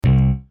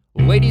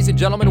Ladies and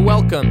gentlemen,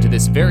 welcome to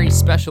this very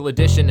special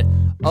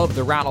edition of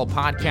the Rattle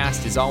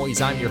Podcast. As always,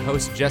 I'm your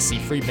host, Jesse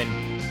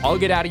Friedman. I'll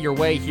get out of your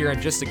way here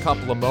in just a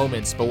couple of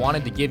moments, but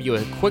wanted to give you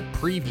a quick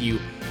preview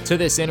to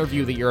this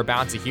interview that you're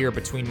about to hear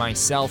between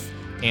myself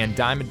and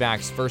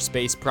Diamondbacks first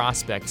base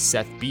prospect,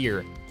 Seth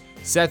Beer.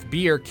 Seth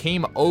Beer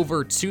came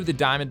over to the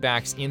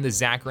Diamondbacks in the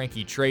Zach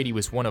Greinke trade. He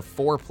was one of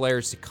 4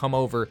 players to come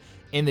over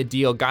in the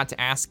deal. Got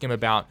to ask him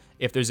about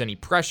if there's any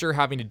pressure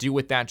having to do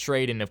with that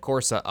trade, and of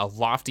course a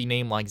lofty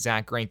name like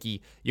Zach Greinke.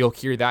 You'll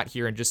hear that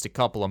here in just a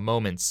couple of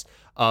moments.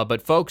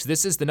 But folks,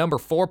 this is the number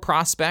 4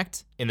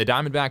 prospect in the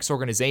Diamondbacks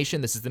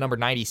organization. This is the number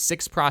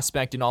 96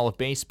 prospect in all of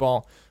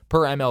baseball per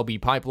MLB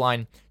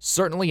Pipeline.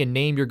 Certainly a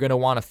name you're going to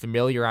want to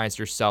familiarize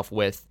yourself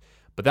with.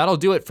 But that'll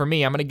do it for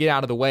me. I'm going to get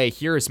out of the way.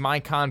 Here is my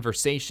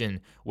conversation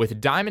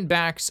with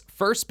Diamondbacks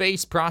first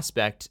base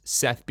prospect,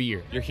 Seth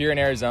Beer. You're here in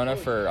Arizona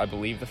for, I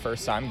believe, the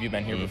first time. Have you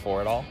been here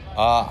before at all?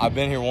 I've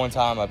been here one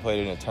time. I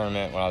played in a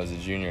tournament when I was a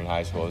junior in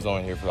high school. I was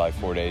only here for like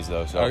 4 days,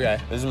 though. So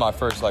this is my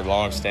first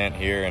long stint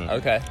here, and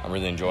I'm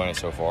really enjoying it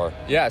so far.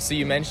 Yeah, so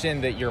you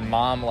mentioned that your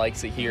mom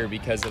likes it here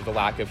because of the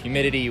lack of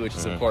humidity, which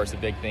is, of course, a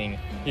big thing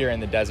here in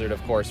the desert,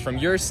 of course. From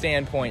your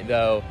standpoint,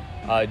 though,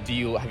 do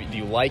you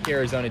like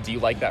Arizona? Do you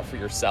like that for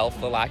yourself,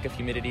 the lack of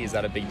humidity? Is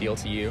that a big deal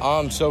to you?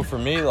 So for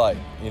me,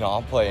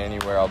 I'll play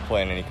anywhere. I'll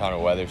play in any kind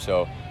of weather.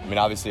 So,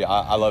 obviously,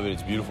 I love it.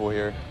 It's beautiful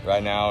here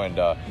right now, and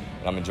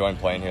I'm enjoying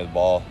playing here. The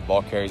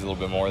ball carries a little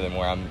bit more than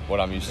what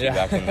I'm used to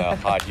back in the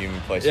hot,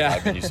 humid places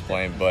I've been used to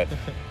playing. But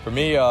for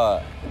me,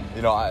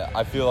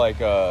 I feel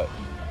like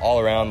all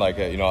around,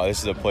 this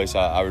is a place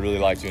I would really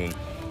like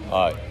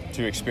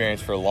to experience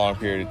for a long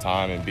period of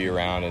time and be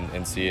around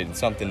and see it. And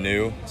something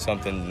new,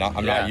 something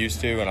I'm not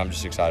used to, and I'm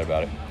just excited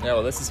about it. Yeah,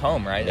 well, this is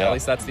home, right? Yeah. At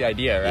least that's the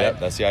idea, right? Yep,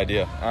 that's the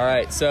idea. All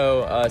right,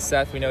 so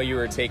Seth, we know you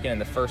were taken in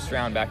the first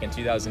round back in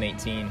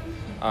 2018,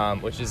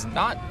 which is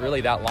not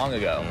really that long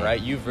ago, right?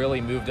 You've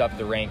really moved up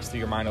the ranks through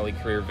your minor league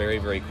career very,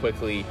 very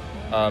quickly.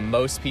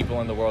 Most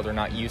people in the world are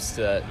not used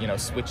to,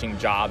 switching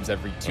jobs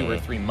every 2 or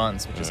 3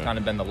 months, which has kind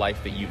of been the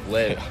life that you've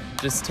lived.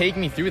 Just take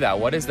me through that.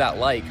 What is that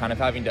like, kind of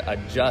having to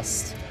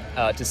adjust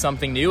to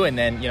something new, and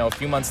then a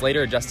few months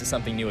later adjust to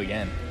something new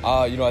again?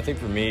 I think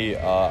for me,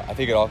 I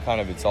think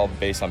it's all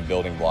based on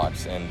building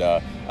blocks. And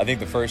I think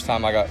the first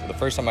time I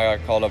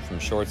got called up from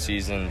short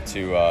season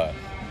to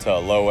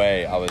low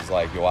A, I was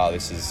like, wow,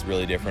 this is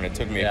really different. It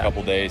took me a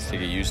couple days to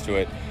get used to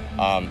it.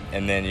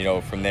 And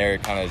then from there,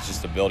 it kind of is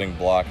just a building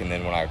block. And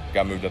then when I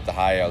got moved up to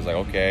high A, I was like,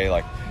 okay,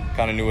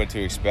 kind of knew what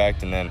to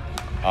expect. And then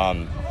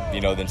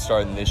then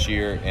starting this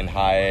year in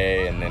high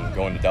A and then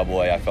going to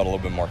double A, I felt a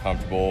little bit more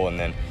comfortable. And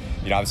then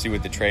obviously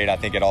with the trade, I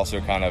think it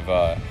also kind of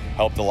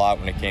helped a lot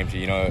when it came to,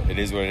 it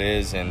is what it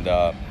is. And,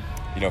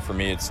 for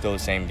me, it's still the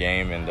same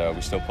game, and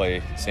we still play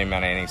the same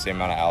amount of innings, same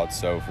amount of outs.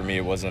 So for me,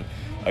 it wasn't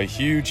a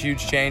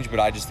huge change, but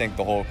I just think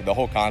the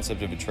whole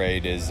concept of a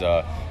trade is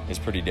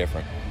pretty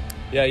different.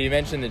 Yeah, you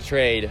mentioned the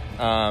trade.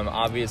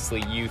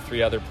 Obviously,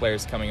 3 other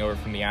players coming over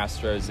from the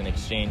Astros in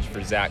exchange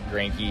for Zach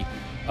Greinke.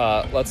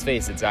 Let's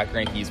face it, Zach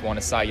Greinke's won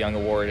a Cy Young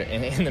Award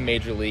in the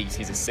major leagues.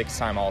 He's a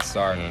 6-time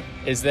All-Star.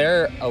 Is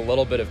there a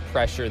little bit of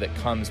pressure that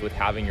comes with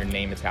having your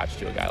name attached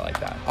to a guy like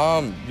that?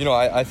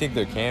 I think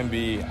there can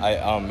be.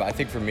 I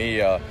think for me,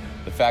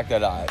 the fact that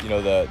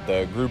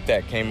the group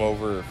that came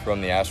over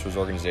from the Astros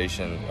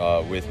organization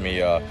with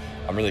me,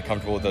 I'm really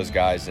comfortable with those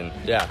guys. And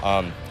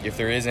if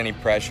there is any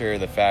pressure,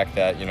 the fact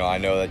that I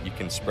know that you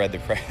can spread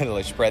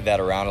that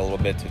around a little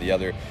bit to the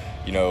other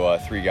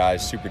 3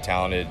 guys, super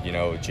talented,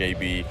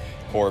 JB,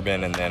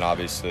 Corbin, and then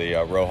obviously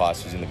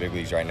Rojas, who's in the big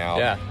leagues right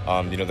now.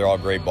 They're all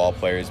great ball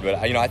players. But,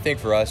 I think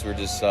for us, we're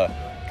just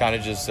trying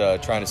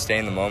to stay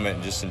in the moment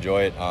and just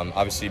enjoy it.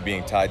 Obviously,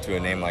 being tied to a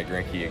name like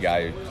Greinke, a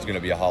guy who's going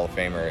to be a Hall of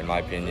Famer, in my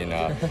opinion,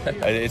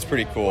 it's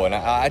pretty cool. And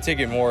I take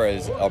it more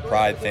as a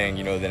pride thing,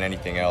 than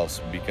anything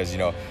else, because,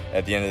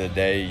 at the end of the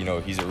day,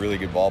 he's a really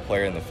good ball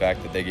player, and the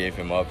fact that they gave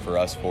him up for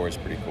us 4 is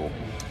pretty cool.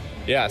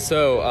 Yeah,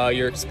 so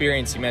your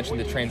experience, you mentioned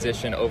the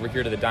transition over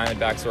here to the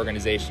Diamondbacks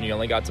organization. You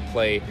only got to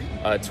play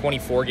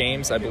 24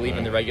 games, I believe,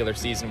 in the regular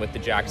season with the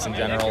Jackson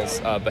Generals.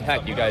 But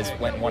heck, you guys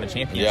went and won a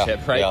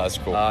championship, right? Yeah, that's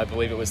cool. I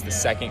believe it was the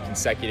 2nd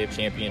consecutive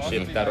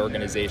championship that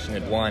organization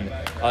had won.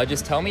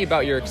 Just tell me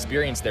about your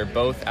experience there,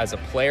 both as a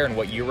player and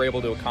what you were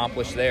able to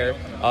accomplish there,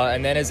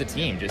 and then as a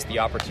team, just the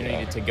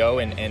opportunity to go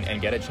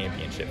and get a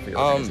championship for your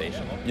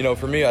organization.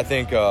 For me, I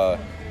think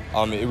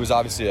it was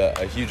obviously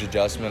a huge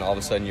adjustment. All of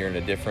a sudden, you're in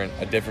a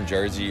different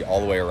jersey all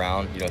the way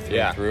around,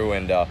 through.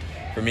 And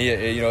for me,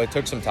 it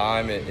took some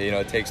time.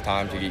 It takes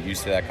time to get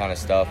used to that kind of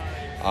stuff.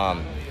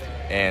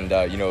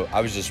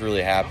 I was just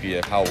really happy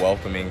at how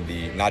welcoming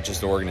not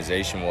just the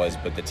organization was,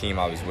 but the team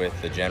I was with,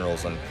 the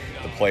Generals and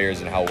the players,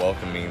 and how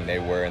welcoming they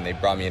were. And they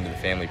brought me into the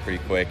family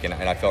pretty quick, and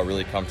I felt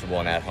really comfortable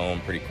and at home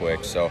pretty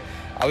quick. So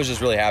I was just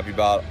really happy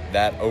about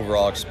that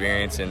overall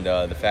experience, and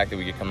the fact that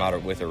we could come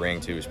out with a ring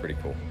too is pretty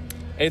cool.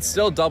 It's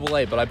still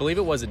AA, but I believe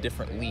it was a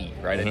different league,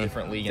 right? A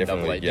different league in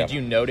AA. Yeah. Did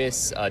you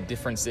notice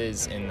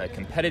differences in the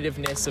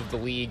competitiveness of the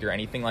league or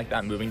anything like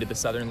that moving to the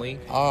Southern League?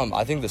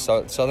 I think the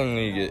Southern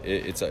League,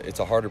 it's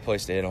a harder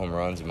place to hit home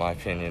runs, in my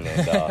opinion,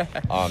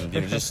 and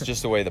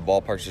just the way the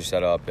ballparks are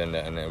set up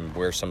and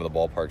where some of the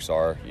ballparks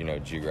are,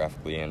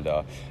 geographically, and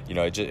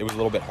it was a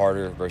little bit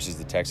harder versus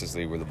the Texas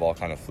League, where the ball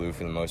kind of flew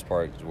for the most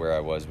part, where I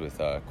was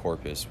with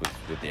Corpus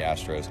with the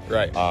Astros.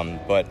 Right.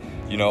 But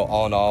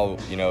all in all,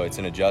 it's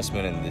an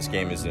adjustment, and this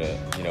game is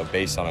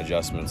based on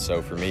adjustments.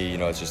 So for me,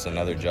 it's just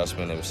another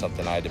adjustment. It was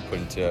something I had to put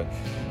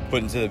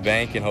into the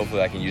bank, and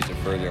hopefully I can use it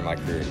further in my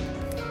career.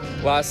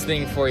 Last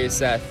thing for you,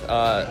 Seth.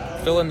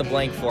 Fill in the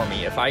blank for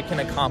me. If I can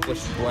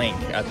accomplish blank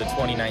at the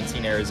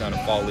 2019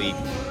 Arizona Fall League,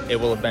 it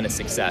will have been a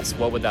success.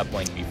 What would that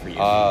blank be for you?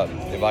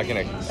 If I can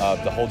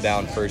to hold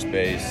down first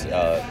base,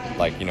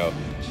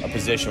 a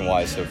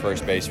position-wise, so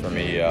first base for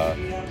me,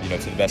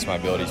 to the best of my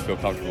abilities, feel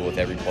comfortable with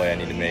every play I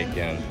need to make,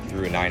 and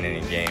through a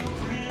 9-inning game,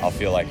 I'll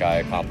feel like I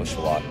accomplished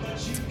a lot.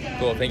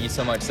 Cool. Thank you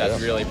so much,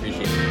 Seth. Really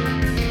appreciate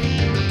it.